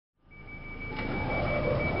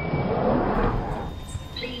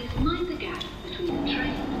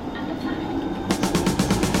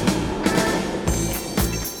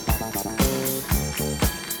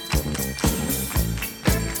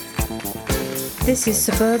This is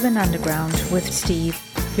Suburban Underground with Steve,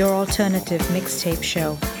 your alternative mixtape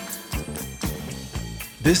show.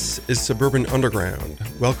 This is Suburban Underground.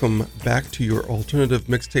 Welcome back to your alternative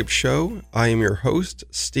mixtape show. I am your host,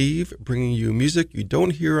 Steve, bringing you music you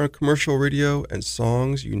don't hear on commercial radio and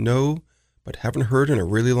songs you know but haven't heard in a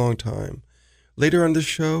really long time. Later on this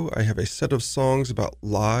show, I have a set of songs about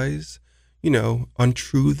lies,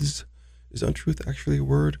 untruths. Is untruth actually a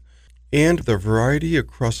word? And the variety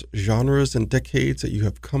across genres and decades that you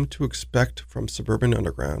have come to expect from Suburban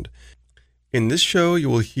Underground. In this show, you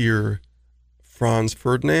will hear Franz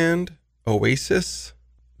Ferdinand, Oasis,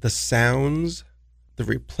 The Sounds, The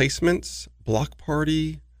Replacements, Block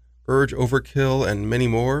Party, Urge Overkill, and many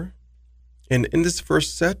more. And in this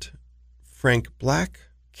first set, Frank Black,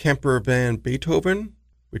 Camper Van Beethoven,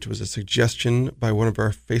 which was a suggestion by one of our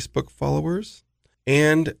Facebook followers,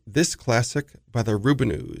 and this classic by the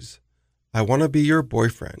Rubinoos, I Wanna Be Your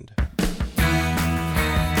Boyfriend.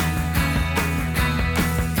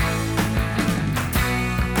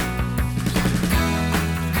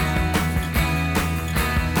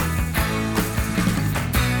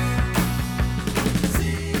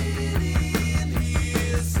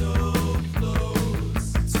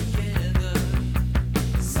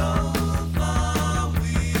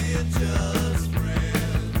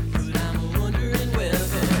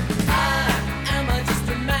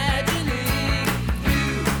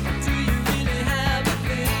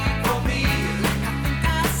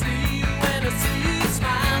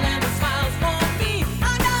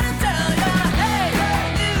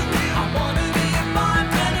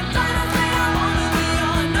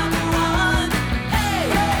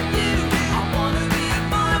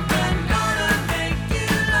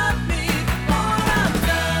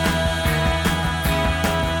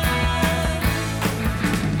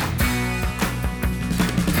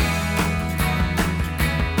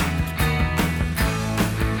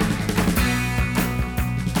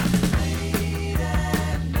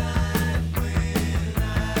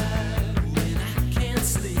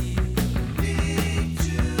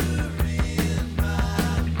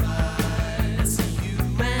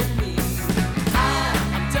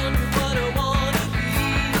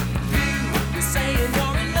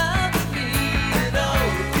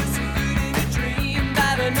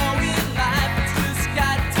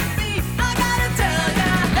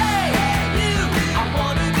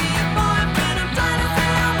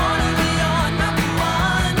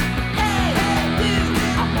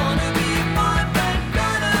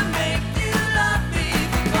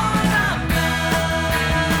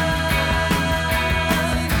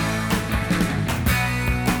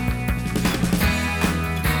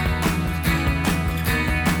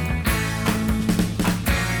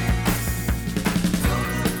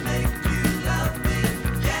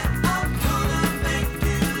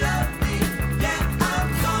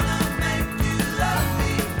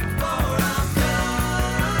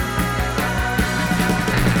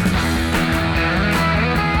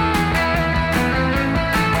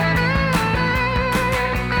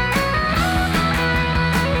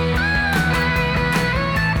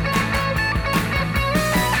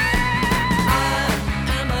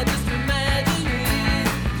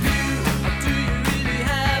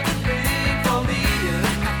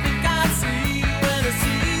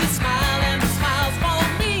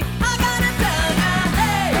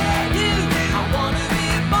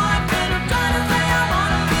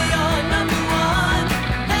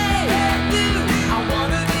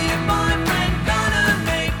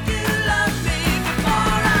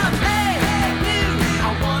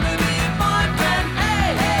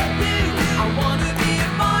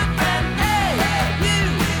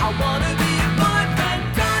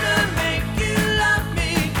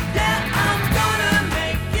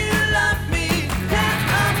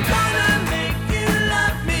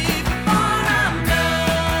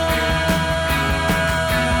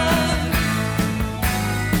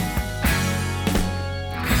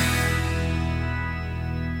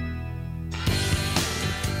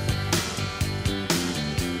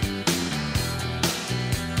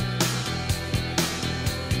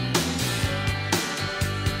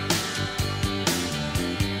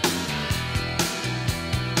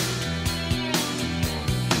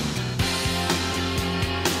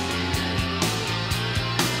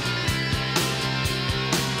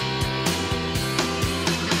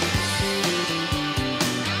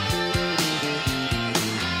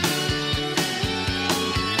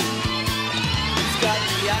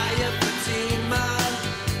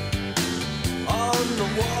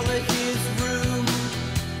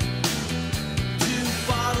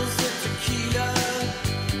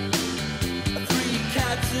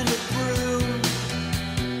 in a broom.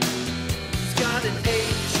 She's got got an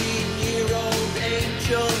 18-year-old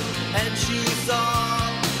angel, and she's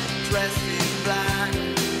all dressed in black.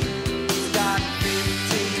 She's got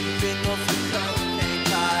 15 bindles of cocaine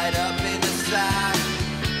tied up in a sack.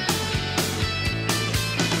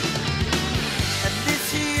 And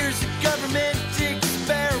this here's a government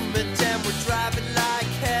experiment, and we're driving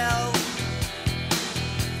like hell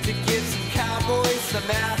to give some cowboys some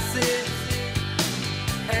acid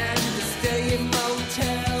and to stay in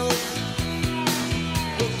motels.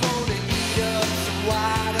 We're gonna eat up some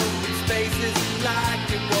wide open spaces like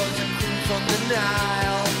it was a cruise on the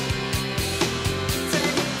Nile.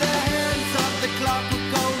 Take the hands off the clock, we're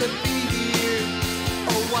gonna be here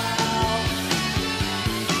a while.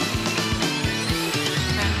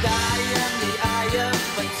 And I am the eye of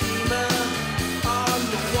Fatima on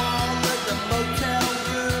the wall of the motel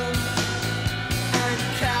room. And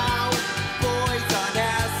cowboys on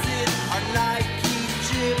acid are like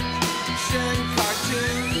Egyptian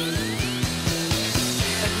cartoons.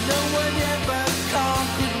 And no one ever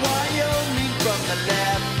conquered Wyoming from the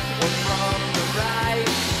left or from the right.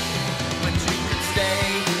 But you could stay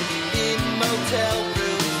in motel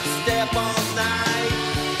rooms, step all night.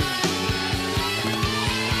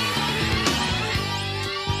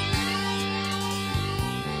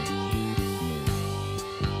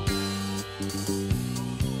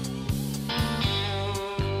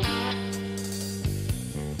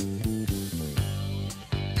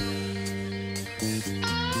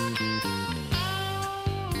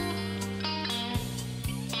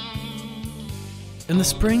 In the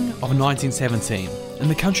spring of 1917, in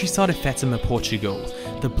the countryside of Fatima, Portugal,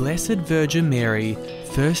 the Blessed Virgin Mary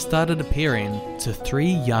first started appearing to 3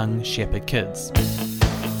 young shepherd kids.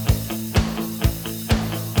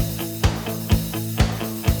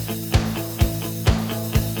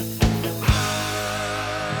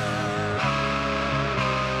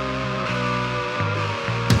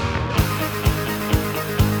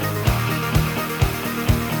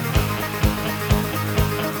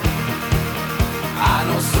 I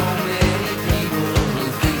know so many people who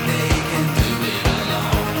think they can do it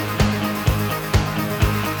alone.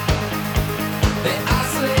 They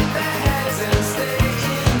isolate their heads and stay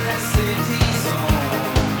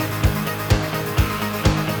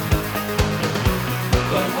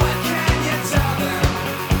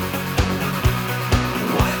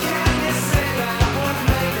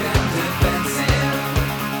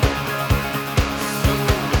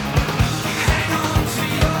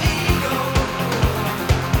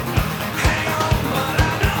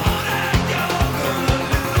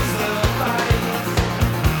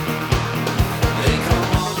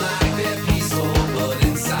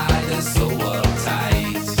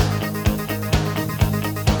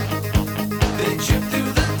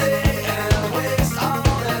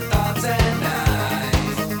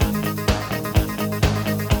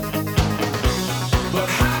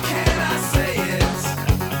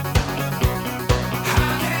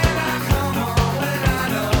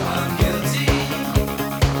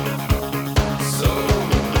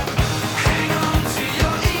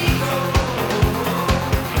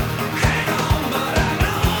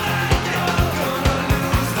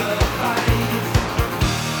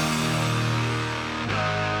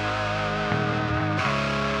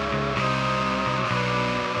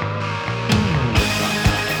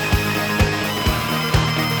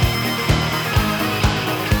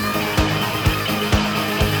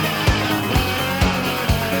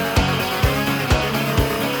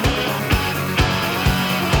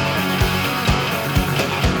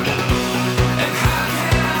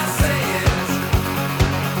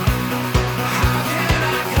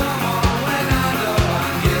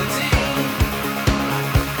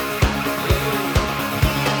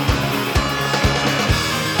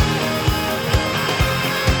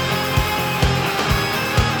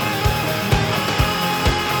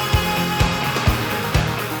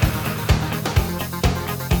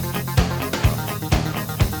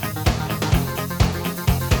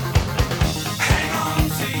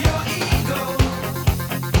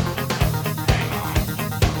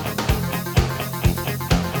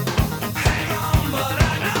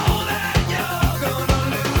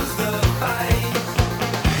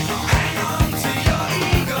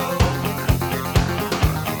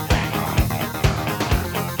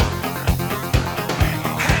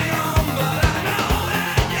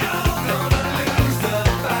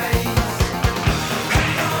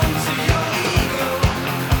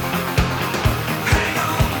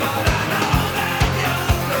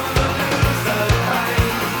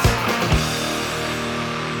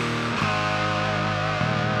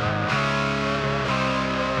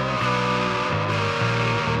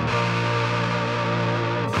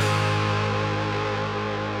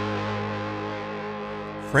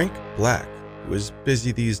Frank Black, who is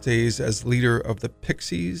busy these days as leader of the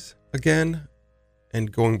Pixies again,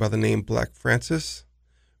 and going by the name Black Francis,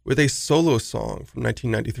 with a solo song from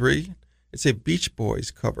 1993. It's a Beach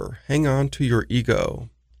Boys cover, Hang On to Your Ego,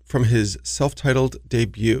 from his self-titled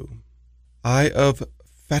debut, Eye of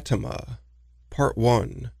Fatima, Part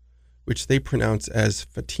 1, which they pronounce as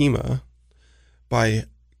Fatima, by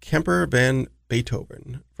Kemper van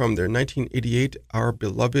Beethoven, from their 1988 Our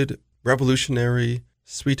Beloved Revolutionary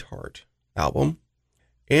Sweetheart album.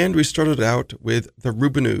 And we started out with the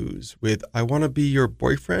Rubinoos with I Wanna Be Your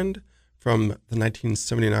Boyfriend from the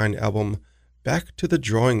 1979 album Back to the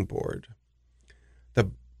Drawing Board.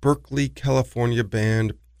 The Berkeley, California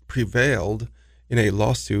band prevailed in a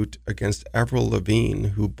lawsuit against Avril Lavigne,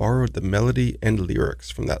 who borrowed the melody and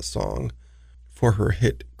lyrics from that song for her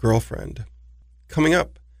hit Girlfriend. Coming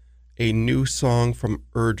up, a new song from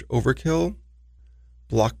Urge Overkill,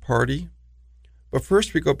 Block Party. But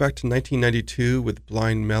first we go back to 1992 with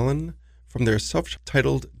Blind Melon from their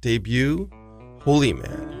self-titled debut, Holy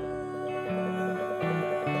Man.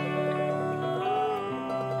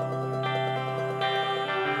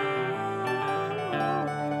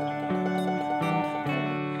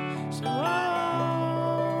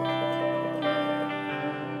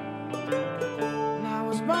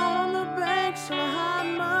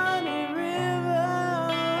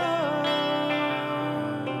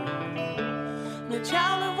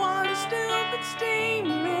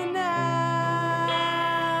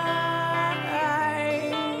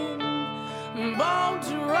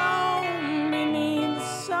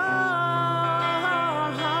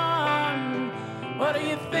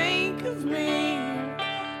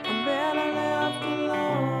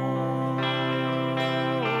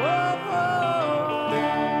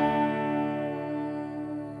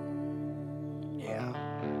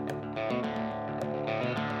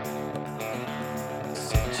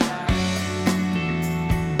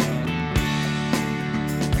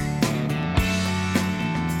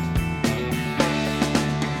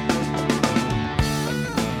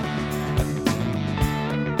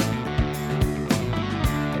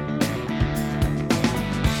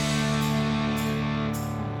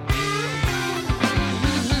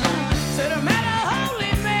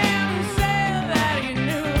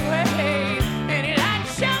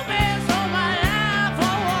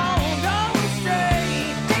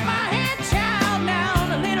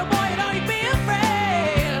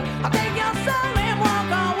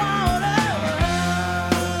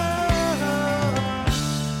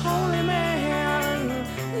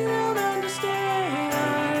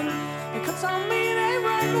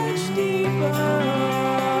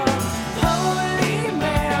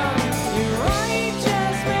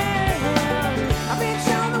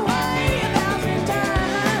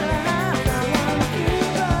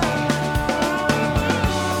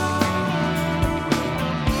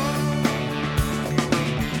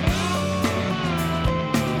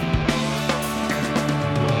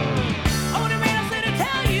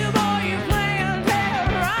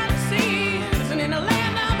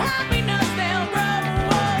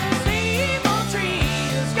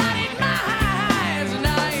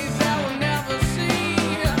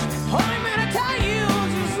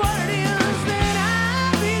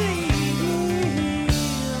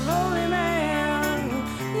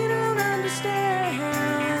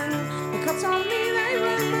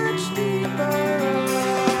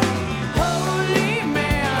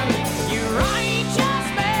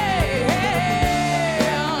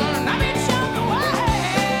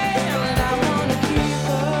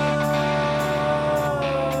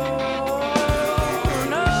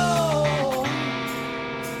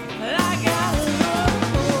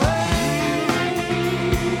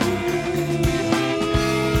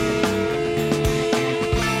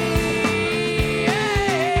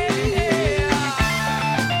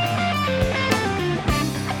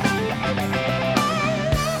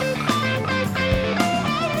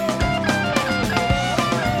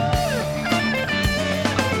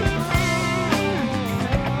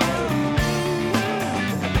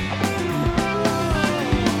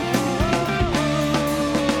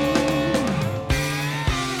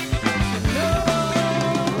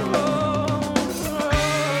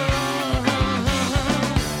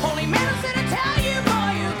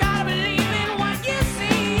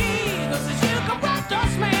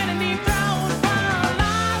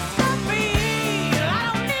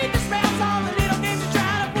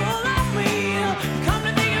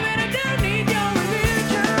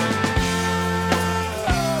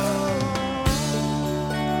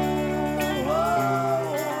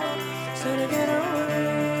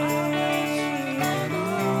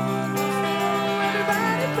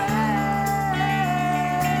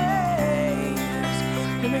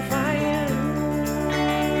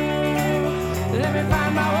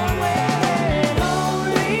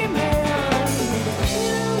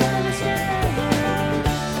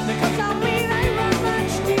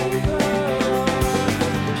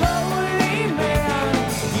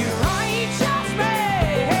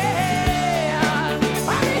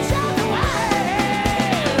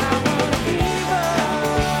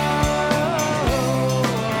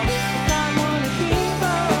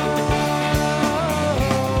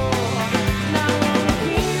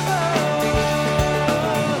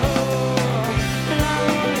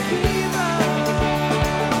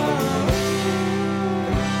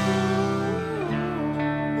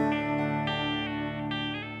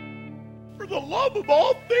 the love of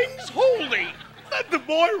all things holy. Let the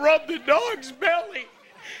boy rub the dog's belly.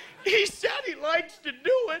 He said he likes to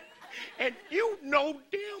do it, and you know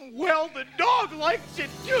damn well the dog likes it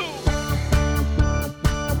too.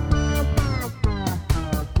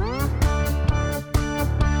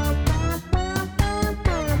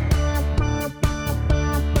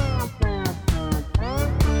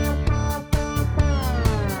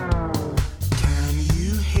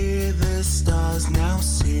 Now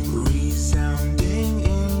sing, resounding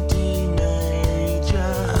in D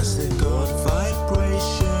major, as the God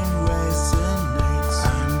vibration resonates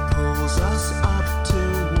and pulls us up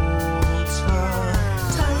towards her.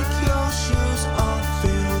 Take your shoes off,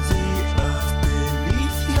 feel the earth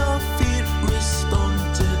beneath your feet, respond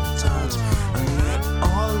to touch, and let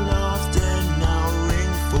our laughter now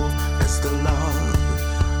ring forth as the love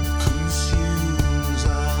consumes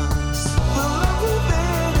us. The love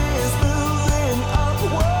within is moving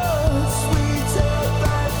upwards, sweeter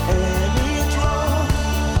than any drop.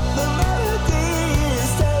 The melody is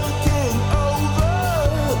taking over,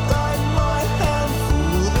 guide my hand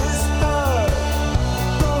through this hurt.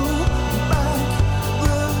 Pull back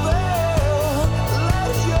the veil,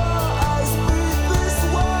 let your eyes meet this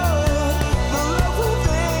world. The love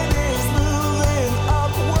within is moving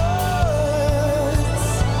upwards.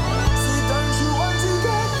 So don't you want to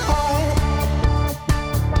get high?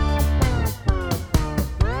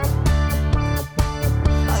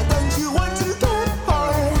 Don't you want to get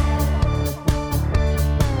high?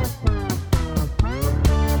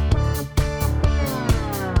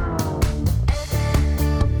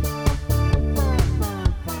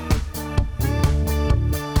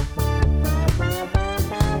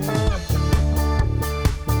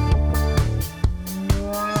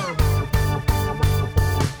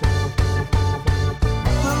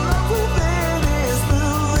 The love within is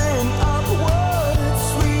moving upwards,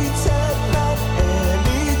 sweeter than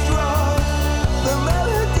any drop. The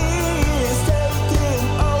melody is taking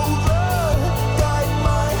over, guide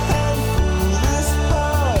my hand through this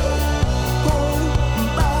hurt. Pull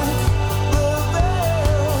back the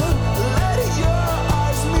veil, let your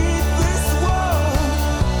eyes meet this world.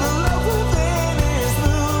 The love within is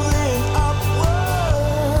moving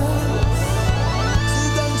upwards. So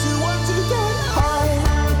don't you want to get high?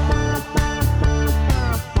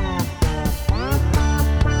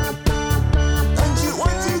 Don't you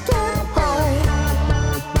want to get high?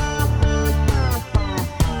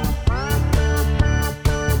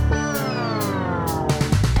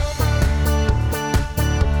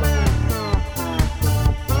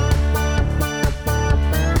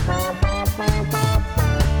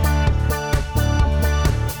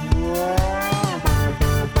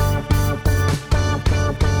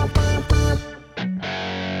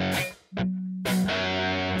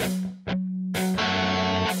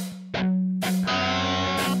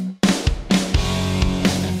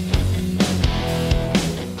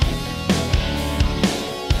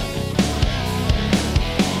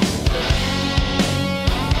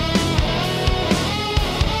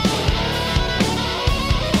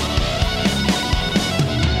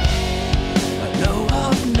 I know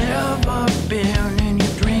I've never been in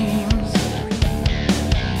your dreams,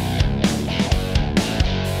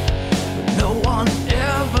 but no one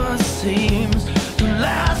ever seems to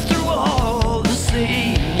last through all the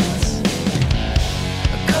seasons.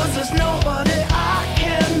 'Cause there's nobody I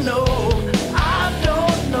can know, I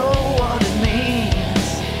don't know what it means.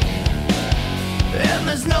 And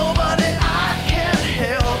there's nobody I can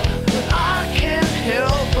help, but I can't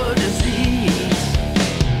help a disease.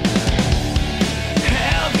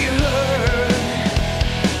 Have you heard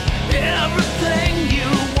everything you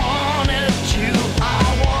wanted to? I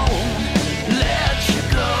won't let you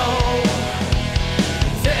go.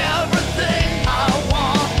 Everything I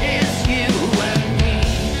want is you and me,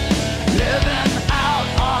 living out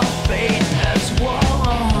our fate as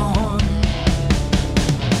one.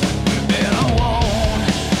 And I won't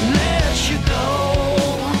let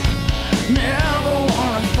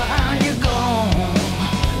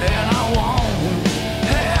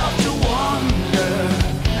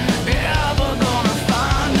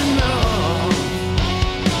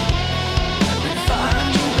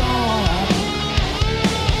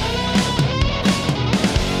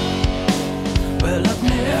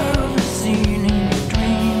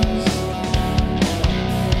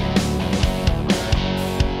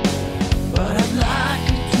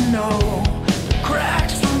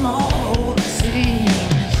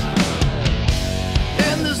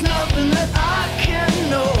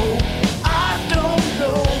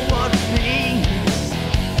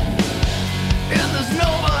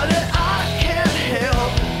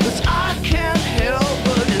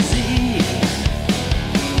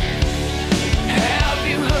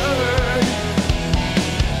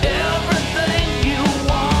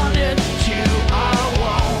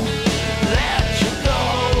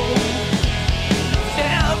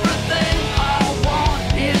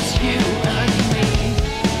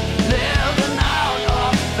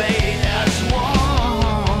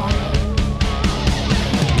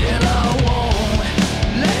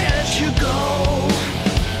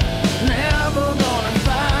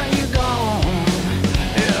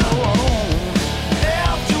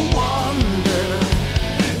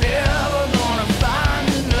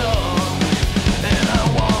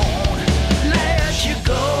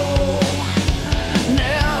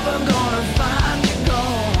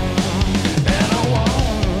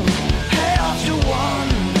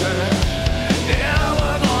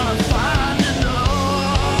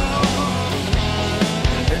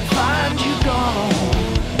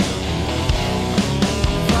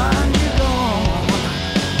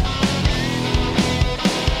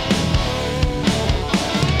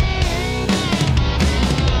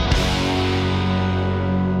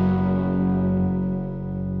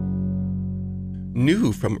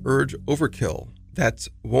New from Urge Overkill. That's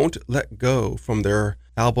Won't Let Go from their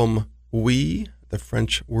album We, the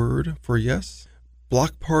French word for yes.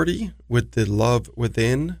 Block Party with The Love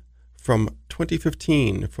Within from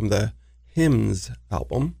 2015 from the Hymns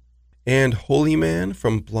album. And Holy Man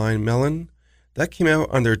from Blind Melon. That came out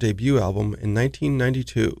on their debut album in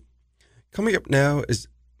 1992. Coming up now is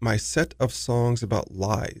my set of songs about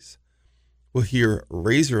lies. We'll hear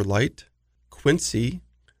Razor Light, Quincy,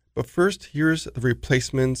 but first here's the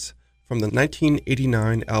Replacements from the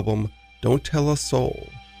 1989 album Don't Tell a Soul,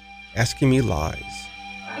 Asking Me Lies.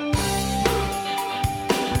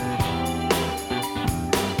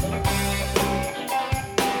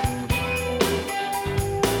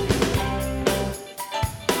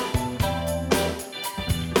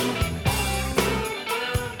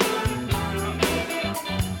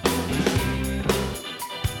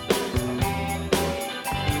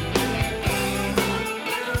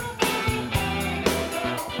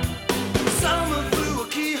 Summer through a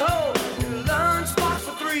keyhole, lunchbox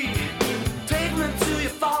for 3. Take me to your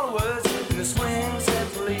followers in the swing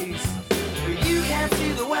set police. You can't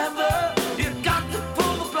see the weather, you got to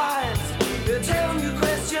pull the blinds. They're telling you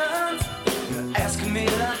questions, you're asking me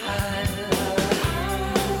to hide.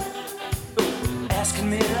 Asking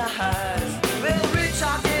me to hide. Well, the rich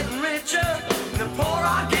are getting richer, and the poor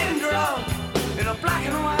are getting drunk. In a black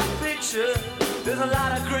and white picture, there's a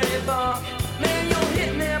lot of gray bunk. Man, you're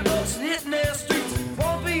hitting their books and hitting their streets.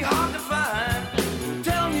 Won't be hard to find.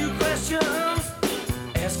 Telling you questions,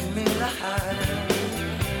 asking me to hide.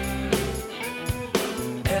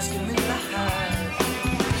 Asking me to hide.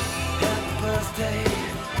 Happy birthday,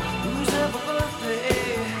 who's ever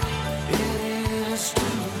birthday? It is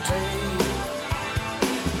today.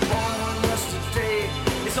 Born on yesterday.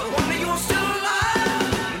 It's a wonder you're still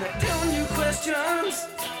alive. And they're telling you questions,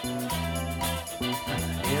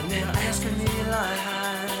 and they're asking me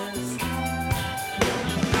lies.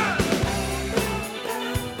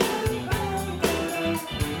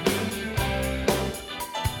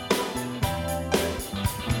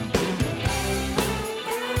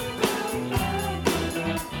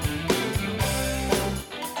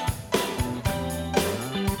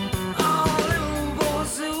 Oh, little boy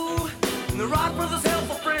zoo, and the Wright brothers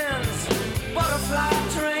helpful friends. Butterfly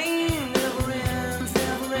train never ends,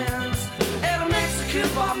 never ends. And a Mexican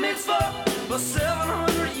bar mitzvah for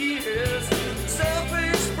 700 years.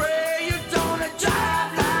 Selfish spray, you don't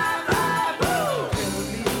drive, boo. Telling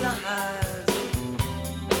me lies,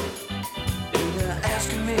 and they're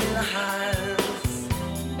asking me lies.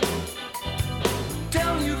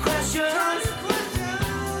 Telling you questions,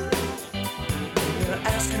 and they're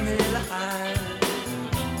asking me lies.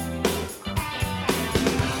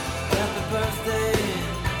 Happy birthday,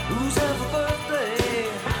 who's ever birthday?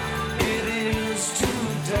 It is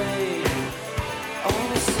today. On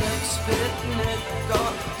a sex picnic, or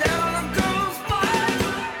down a girl's bike.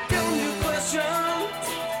 Telling you questions,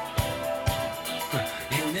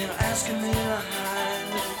 and they're asking me lies.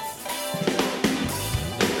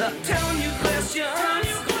 Telling you questions,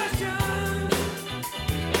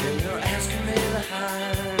 and they're asking me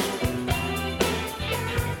lies.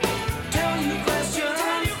 Telling you questions,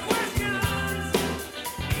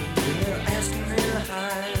 and they're asking me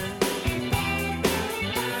lies.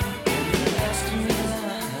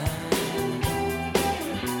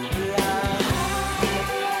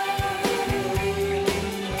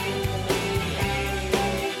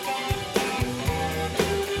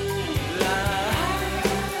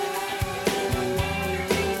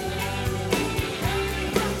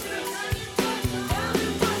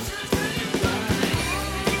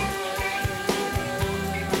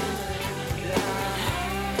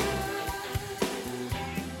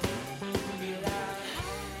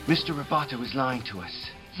 Mr. Roboto was lying to us.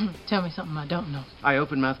 Tell me something I don't know. I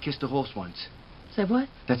open mouth kissed a horse once. Say what?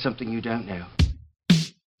 That's something you don't know.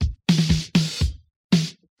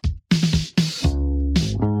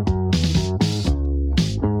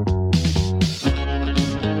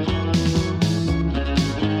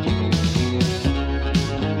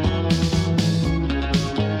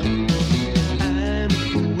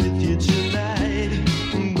 I'm with you tonight,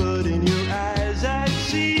 but in your eyes I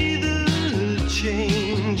see the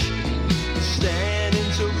change.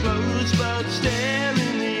 Standing so close, but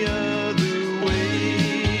staring the other way.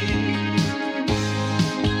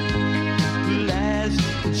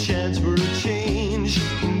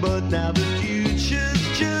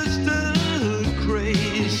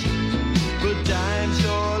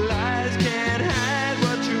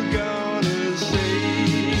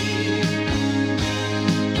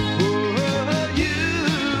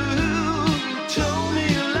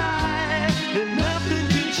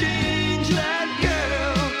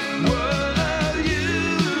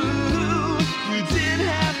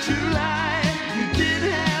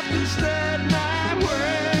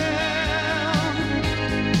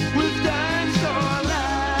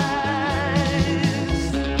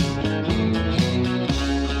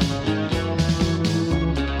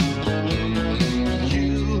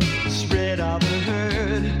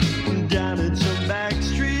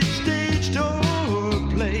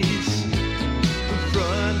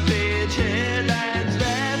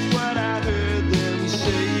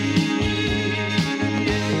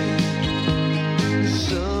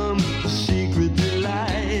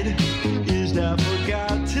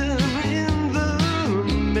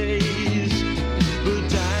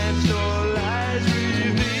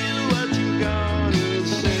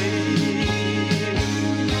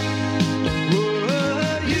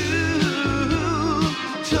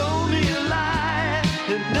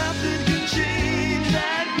 change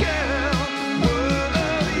that girl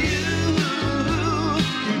were you.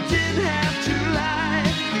 You didn't have to lie,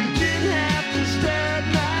 you didn't have to stud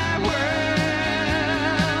my world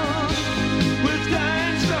with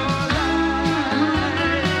dinosaur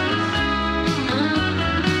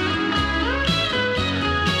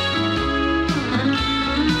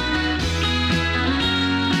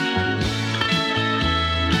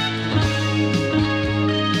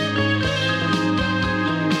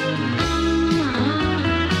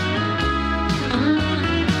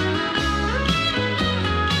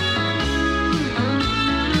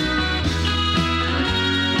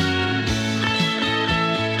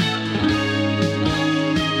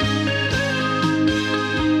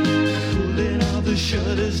pulling all the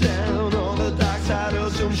shutters down, all the dark side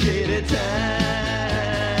of some shady town.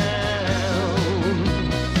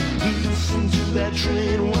 Listen to that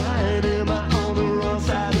train whine, am I on the wrong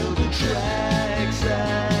side of the tracks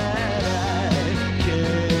that I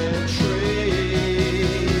can't trace?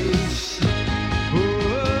 Oh,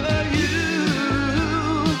 you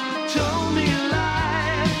told me a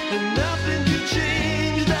lie, and nothing could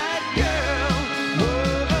change that girl.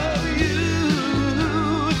 Oh, you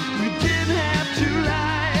didn't have to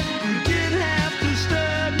lie, you didn't have to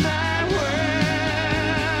stud my world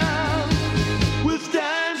with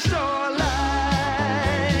dime store lies,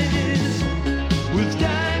 with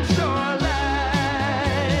dime store lies,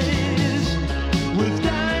 with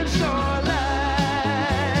dime store lies,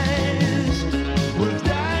 with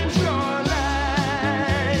dime store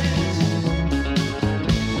lies.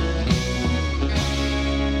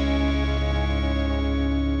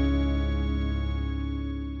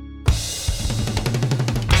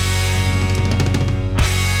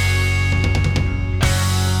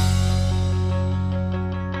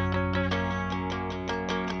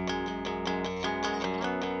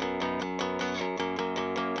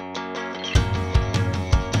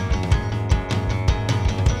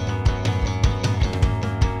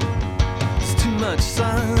 It's too much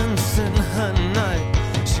silence in her night.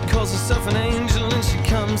 She calls herself an angel and she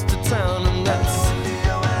comes to town, and that's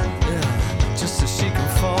just so she can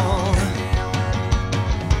fall.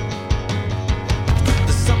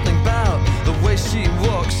 There's something about the way she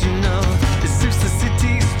walks, you know. It suits the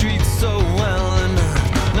city streets so well, and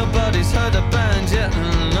nobody's heard a band yet,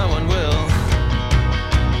 and no one will.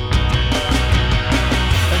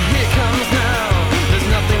 And here comes now, there's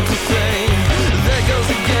nothing to say. There goes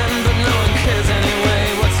again, but no one cares anyway.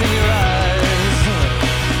 What's in your eyes?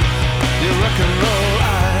 Your rock and roll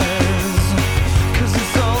eyes. 'Cause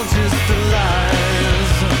it's all just a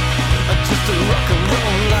lies, just a rock and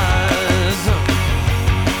roll lies.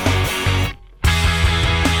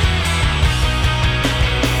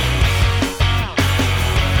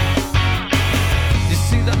 You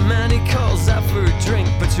see that man, he calls out for a drink,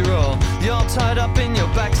 but you're tied up in your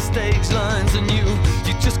backstage lines, and you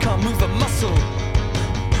just can't move a muscle.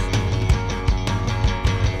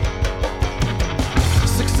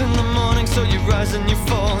 6 in the morning, so you rise and you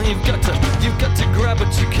fall. You've got to grab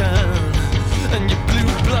what you can. And your blue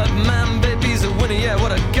blood man, baby's a winner, yeah,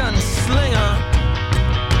 what a gunslinger.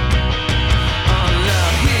 Oh, now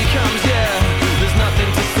here he comes, yeah, there's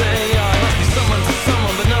nothing to say. Oh, it must be someone to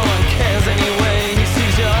someone, but no one cares anyway. He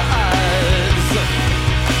sees your eyes,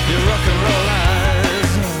 your rock and roll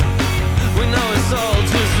eyes. We know it's all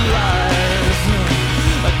just lies,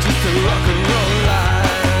 just a rock and roll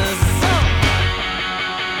lies.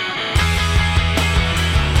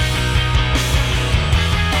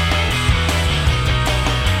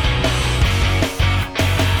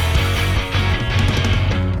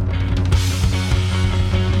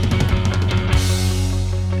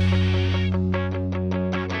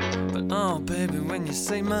 But oh baby, when you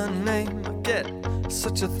say my name, I get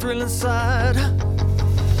such a thrill inside.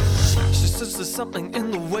 She says there's something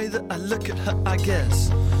in the way that I look at her, I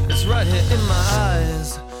guess. It's right here in my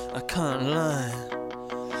eyes, I can't lie.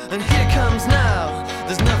 And here comes now,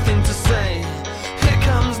 there's nothing to say. Here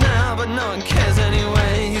comes now, but no one cares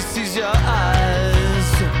anyway. He sees your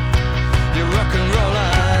eyes, your rock and roll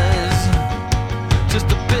eyes, just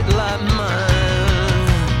a bit like mine.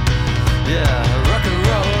 Yeah, rock and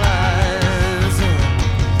roll eyes.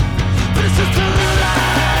 But it's just a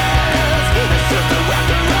lies, it's just a rock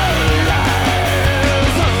and roll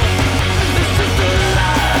lies. It's just a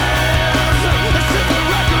lies, it's just a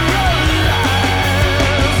rock and roll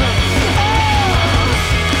lies. Oh,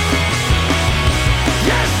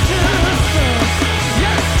 yes, just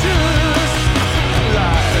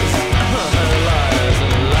lies, lies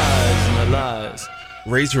and lies and lies.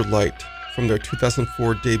 Razorlight from their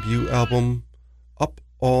 2004 debut album Up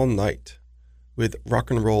All Night with Rock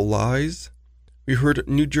and Roll Lies. We heard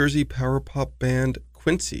New Jersey power pop band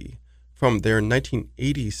Quincy from their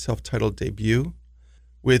 1980 self-titled debut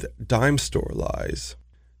with Dime Store Lies.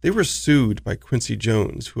 They were sued by Quincy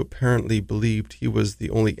Jones, who apparently believed he was the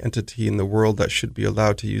only entity in the world that should be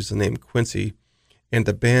allowed to use the name Quincy, and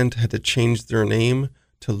the band had to change their name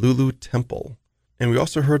to Lulu Temple. And we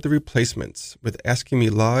also heard The Replacements with Asking Me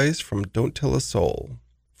Lies from Don't Tell a Soul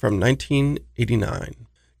from 1989.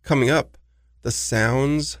 Coming up, The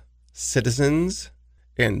Sounds, Citizens,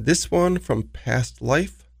 and this one from Past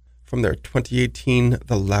Life from their 2018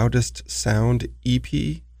 The Loudest Sound EP.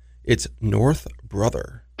 It's North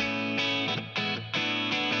Brother.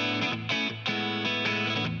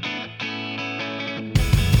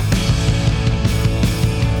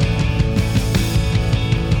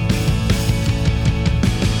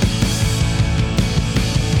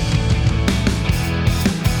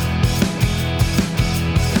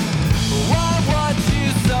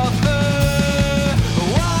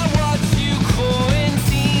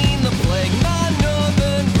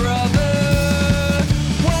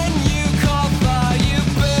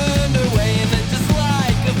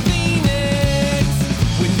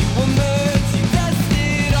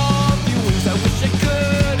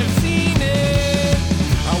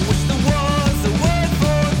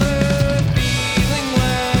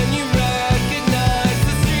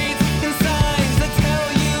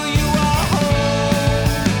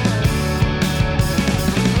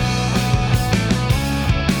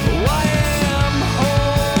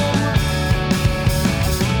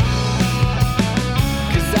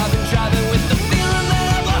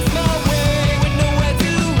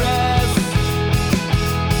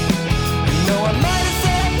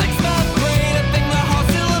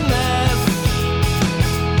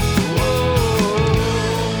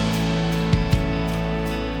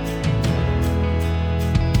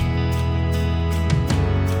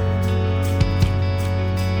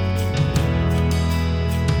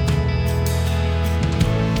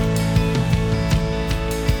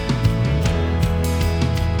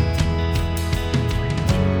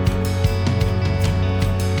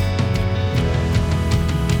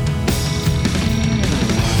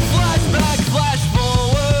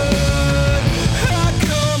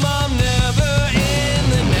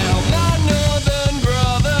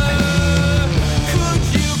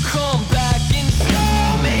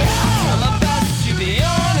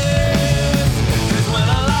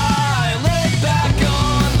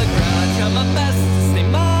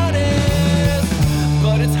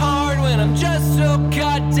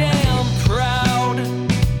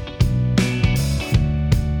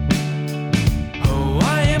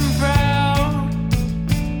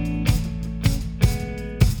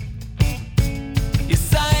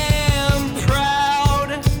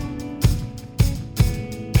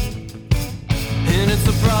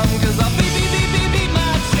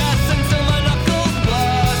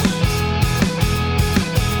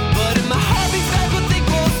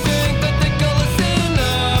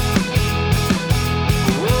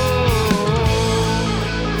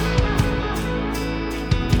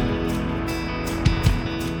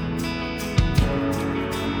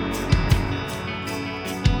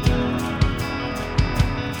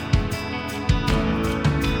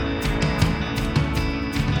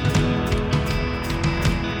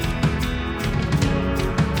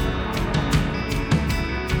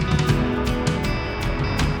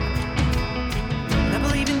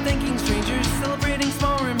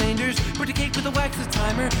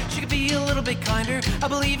 I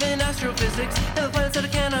believe in astrophysics and the planets that I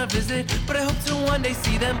cannot visit, but I hope to one day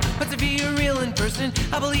see them, persevere real in person.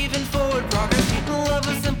 I believe in forward progress and the love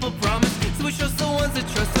of simple promise, so we trust the ones that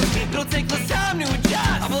trust us. It'll take less time to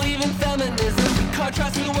adjust. I believe in feminism,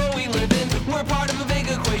 contrasting the world we live in. We're part of a big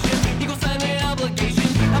equation, equal sign and obligation.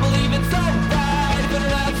 I believe it's so right if I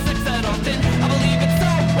don't have sex that often. I believe it's so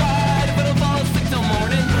right if I don't fall asleep till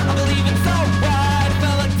morning. I believe it's so right if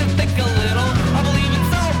I like to think a little. I believe it's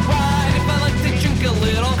so right if I like to drink a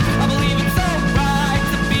little. I believe it's so right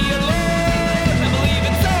to be alone. I believe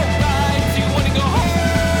it's so right to want to go home.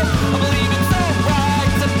 I believe it's so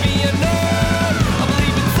right to be alone. I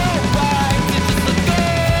believe it's so right to just let go.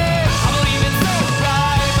 I believe it's so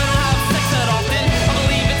right if I don't have sex that often. I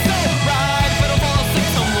believe it's so right if I don't fall asleep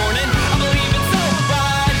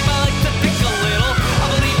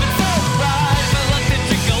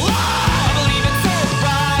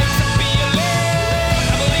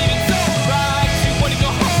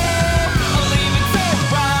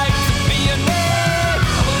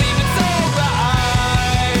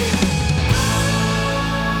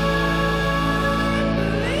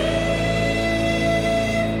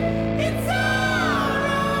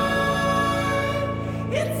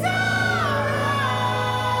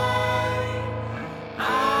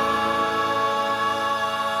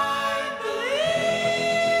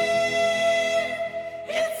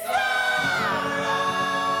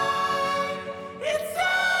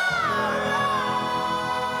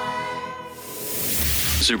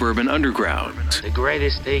Suburban Underground. The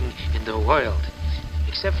greatest thing in the world.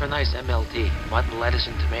 Except for nice MLT. Mutton, lettuce,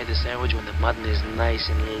 and tomato sandwich when the mutton is nice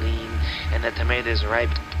and lean and the tomatoes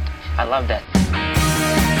ripe. I love that.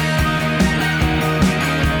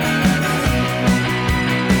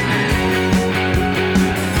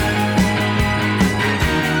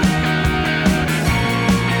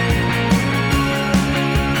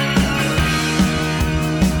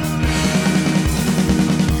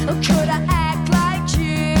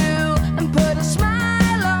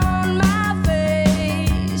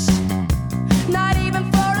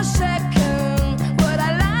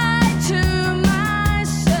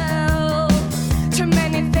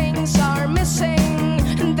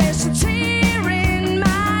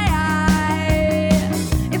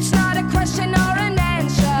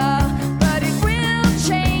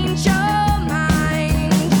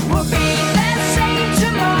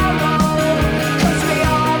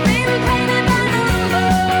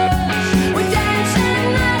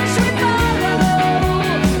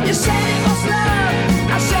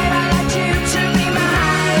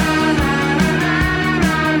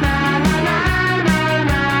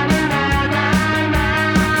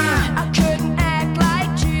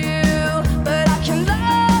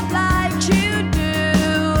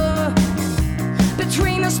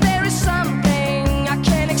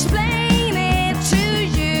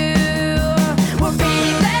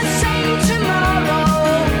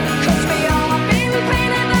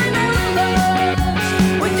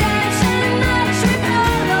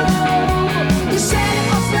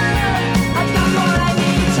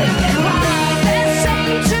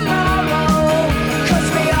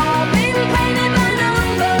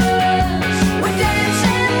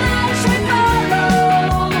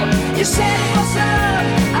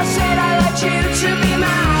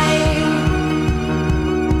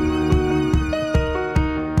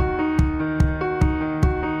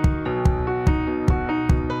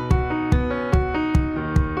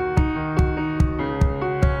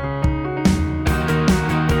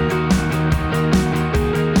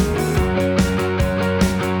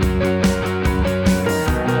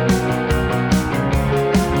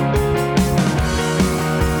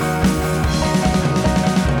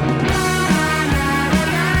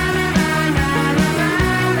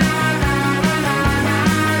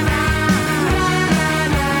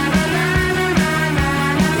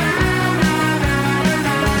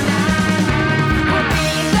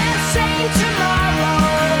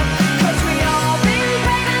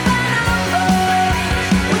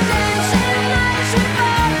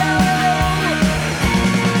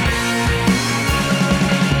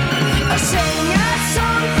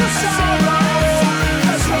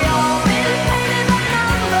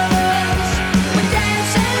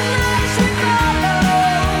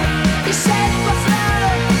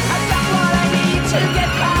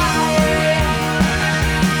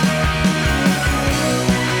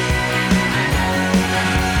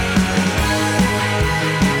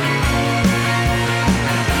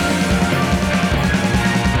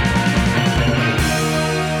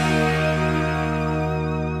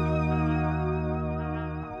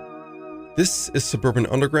 This is Suburban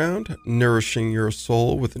Underground, nourishing your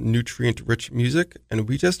soul with nutrient-rich music, and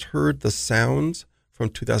we just heard The Sounds from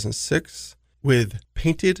 2006 with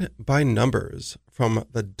Painted by Numbers from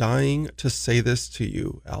the Dying to Say This to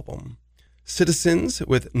You album. Citizens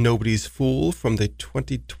with Nobody's Fool from the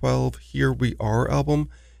 2012 Here We Are album,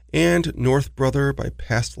 and North Brother by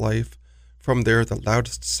Past Life from their The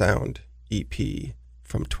Loudest Sound EP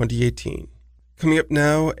from 2018. Coming up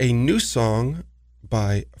now, a new song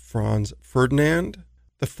by Franz Ferdinand,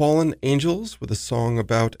 The Fallen Angels with a song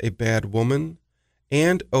about a bad woman,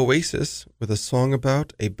 and Oasis with a song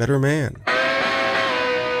about a better man.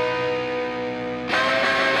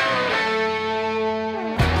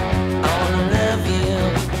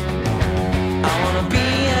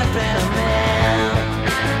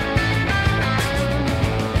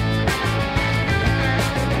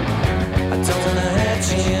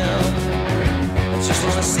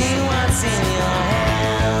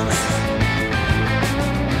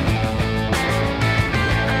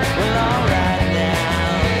 Well, alright now.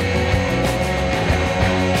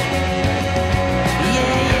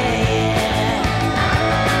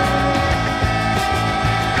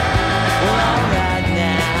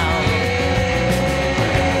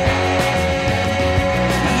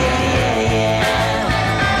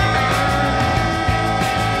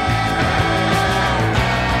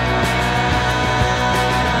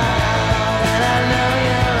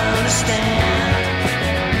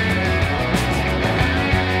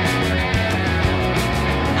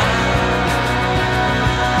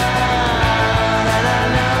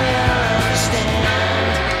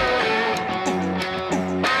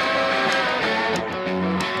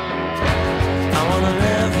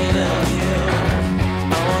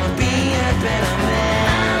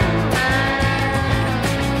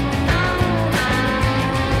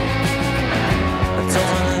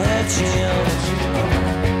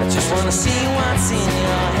 wanna see what's in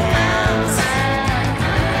your hands.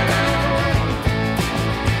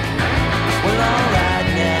 Well, alright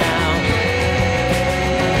now.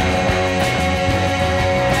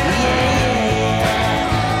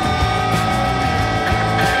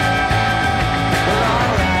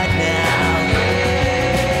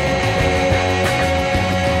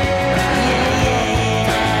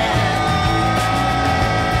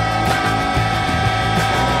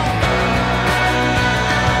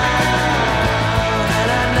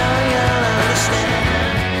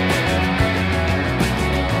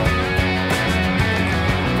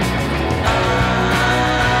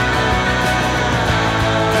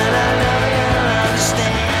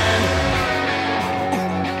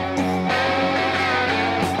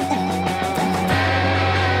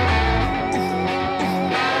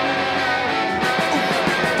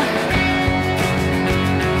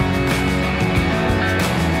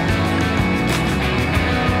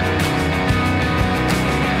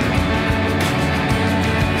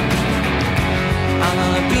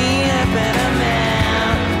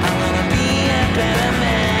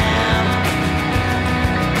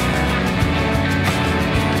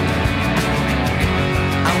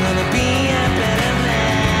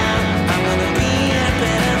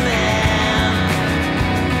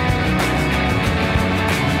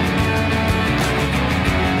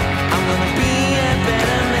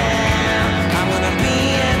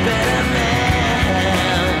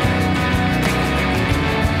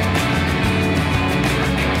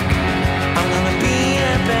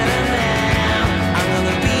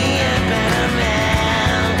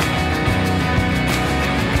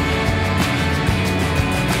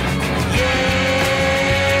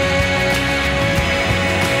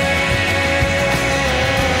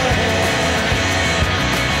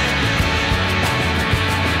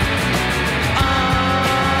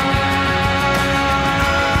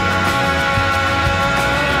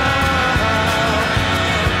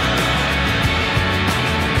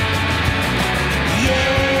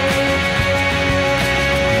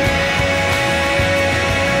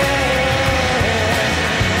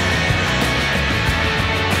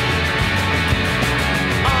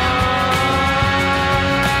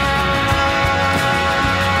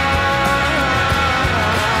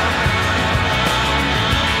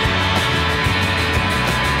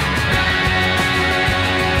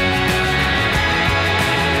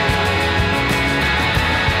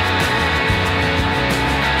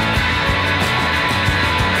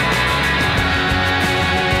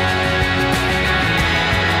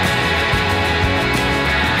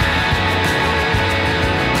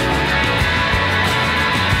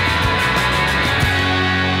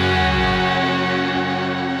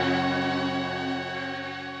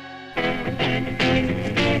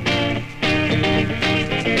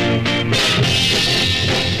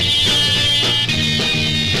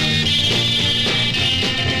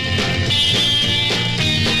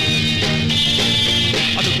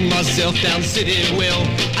 Down City Well,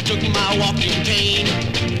 I took my walking cane.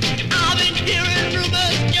 I've been hearing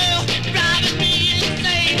rumors, girl, driving me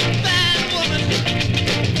insane. Bad woman,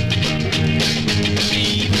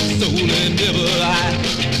 evil soul and devil eye.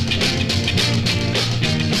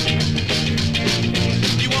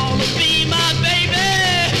 You wanna be my baby?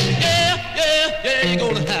 Yeah, yeah, yeah, you're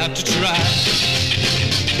gonna have to try.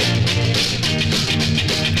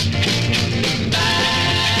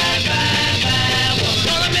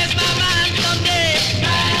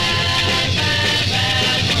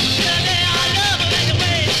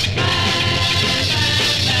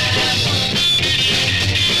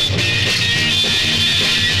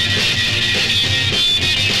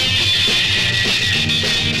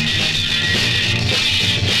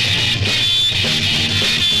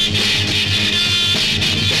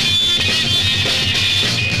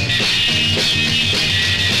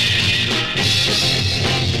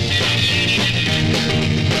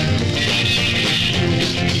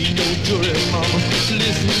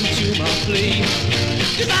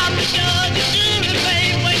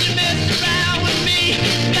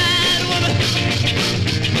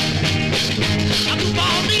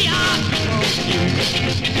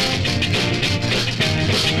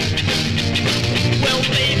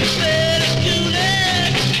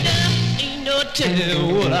 Tell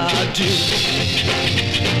you what I do.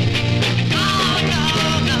 Oh, no,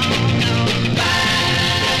 no, no.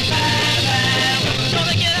 Bye, bye, bye.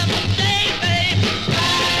 Gonna get up today, babe.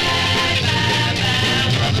 Bye, bye,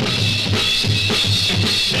 bye.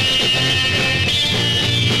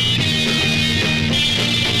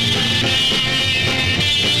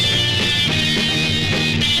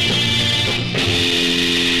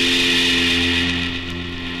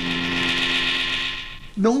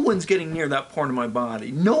 No one's getting near that part of my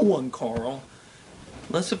body. No one, Carl.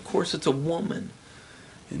 Unless, of course, it's a woman.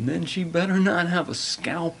 And then she better not have a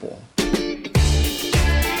scalpel.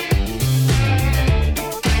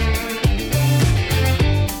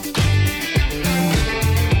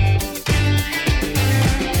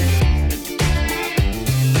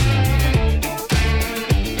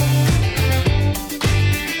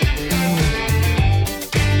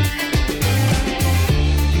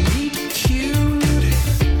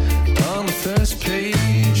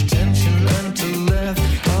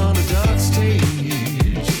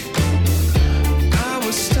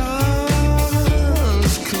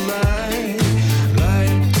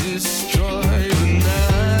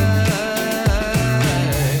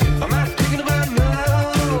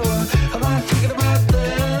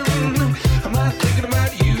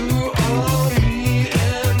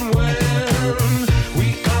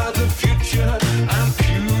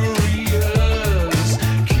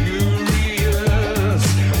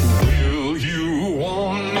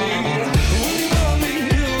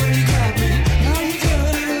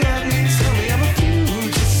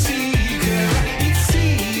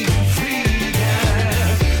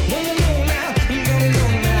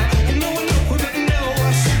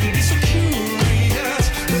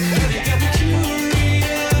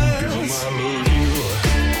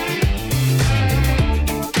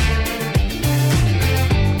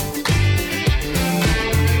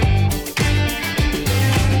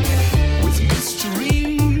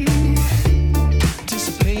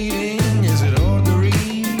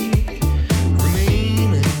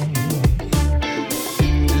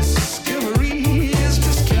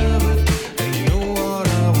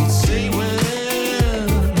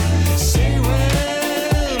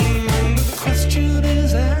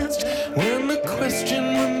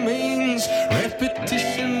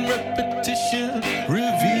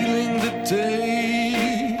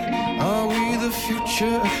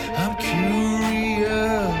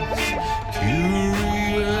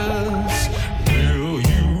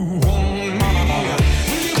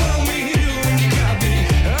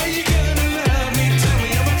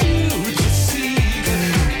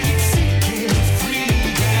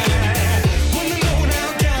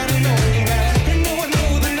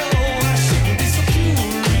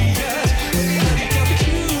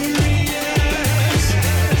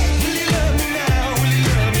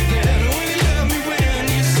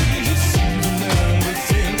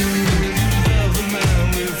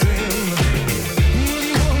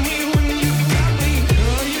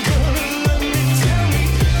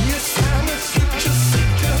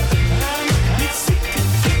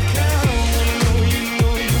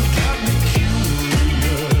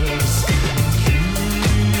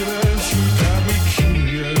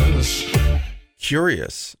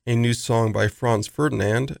 Curious, a new song by Franz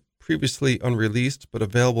Ferdinand, previously unreleased but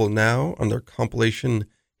available now on their compilation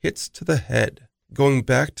Hits to the Head. Going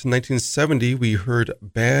back to 1970, we heard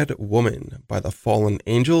Bad Woman by the Fallen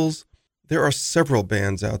Angels. There are several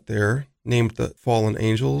bands out there named the Fallen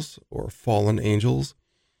Angels or Fallen Angels.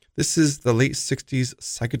 This is the late 60s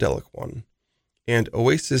psychedelic one. And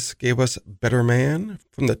Oasis gave us Better Man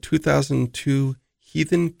from the 2002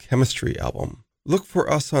 Heathen Chemistry album. Look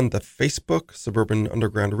for us on the Facebook, Suburban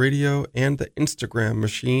Underground Radio, and the Instagram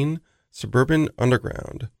machine, Suburban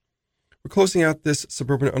Underground. We're closing out this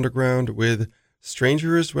Suburban Underground with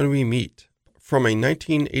Strangers When We Meet from a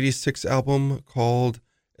 1986 album called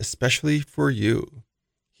Especially for You.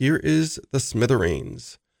 Here is the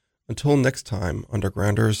Smithereens. Until next time,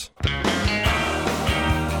 Undergrounders.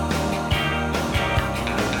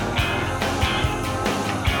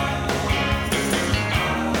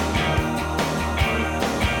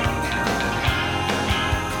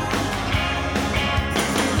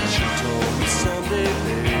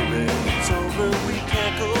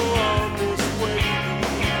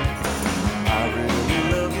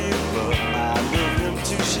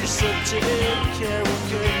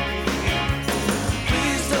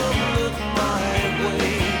 Please don't look my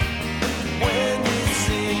way.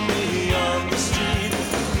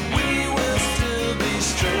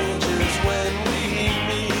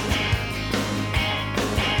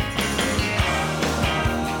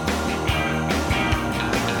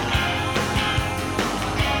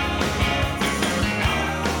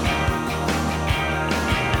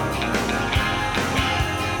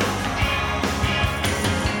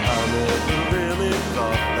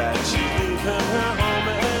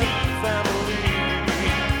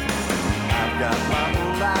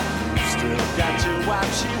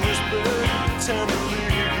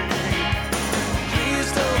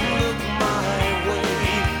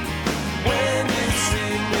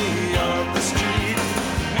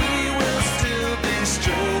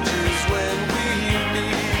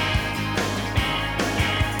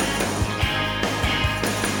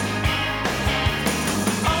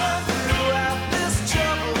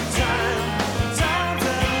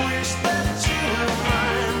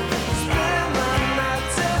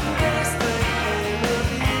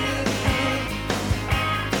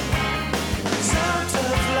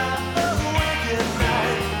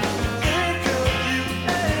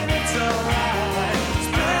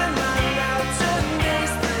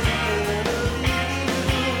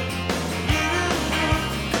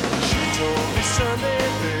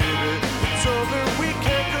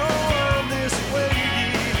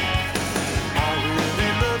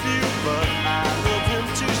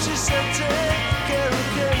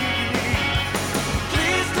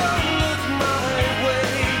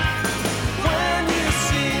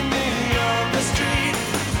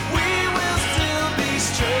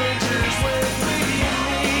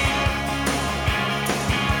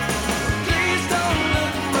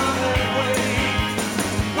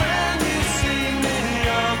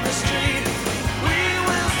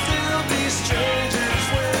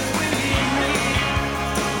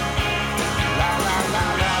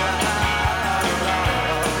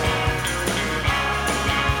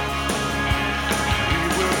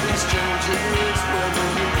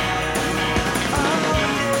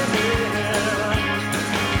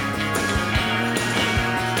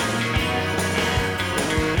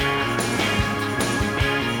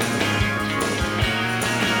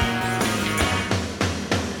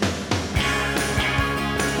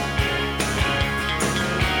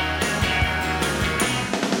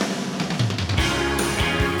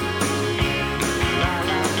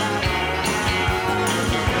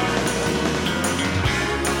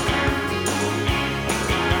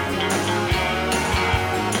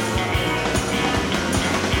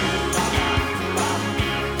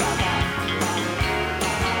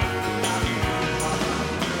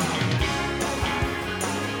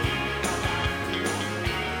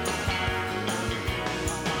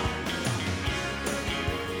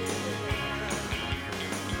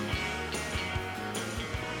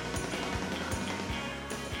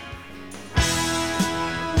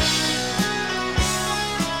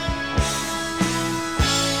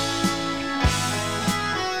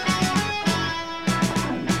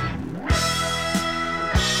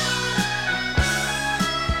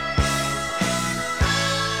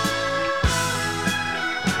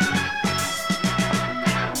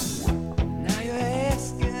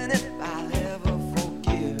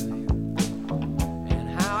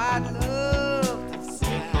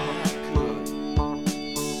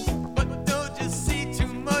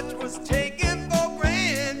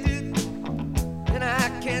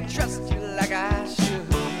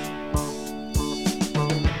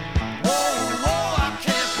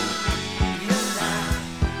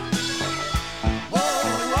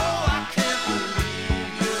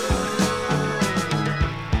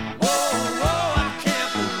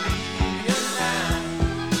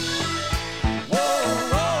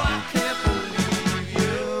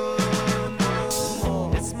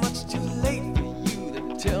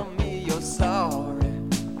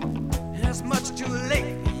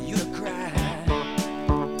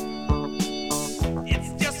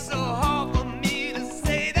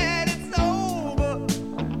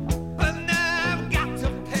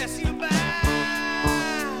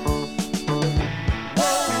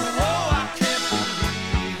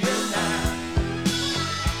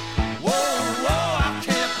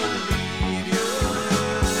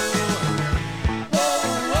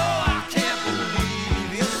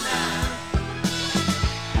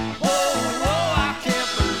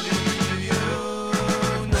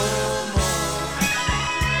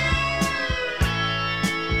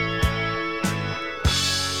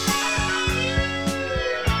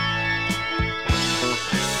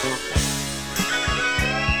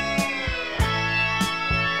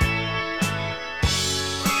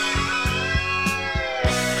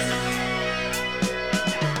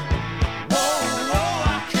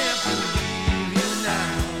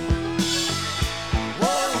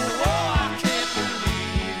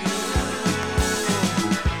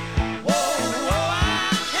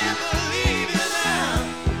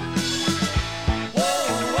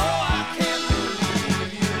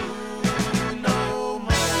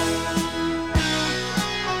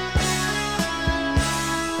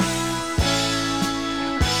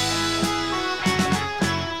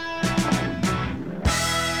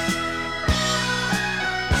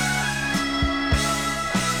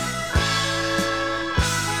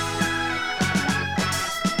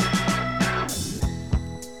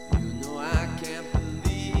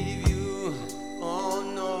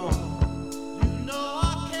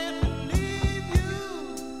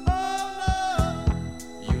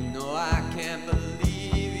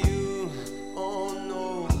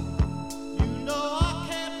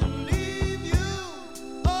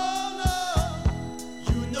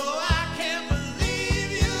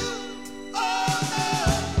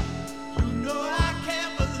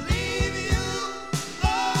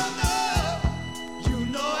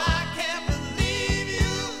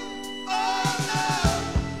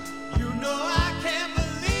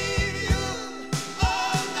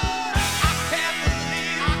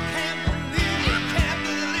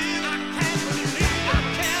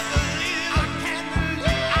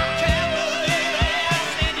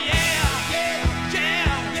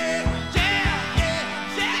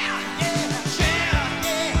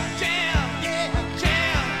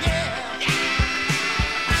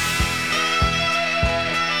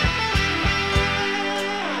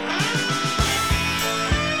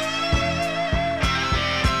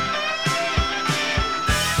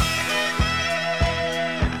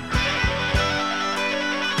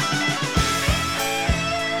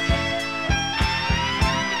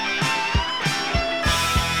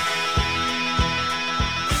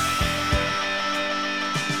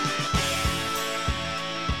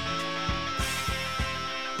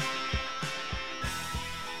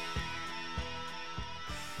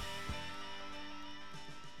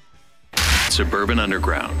 Suburban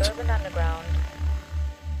Underground. Urban Underground.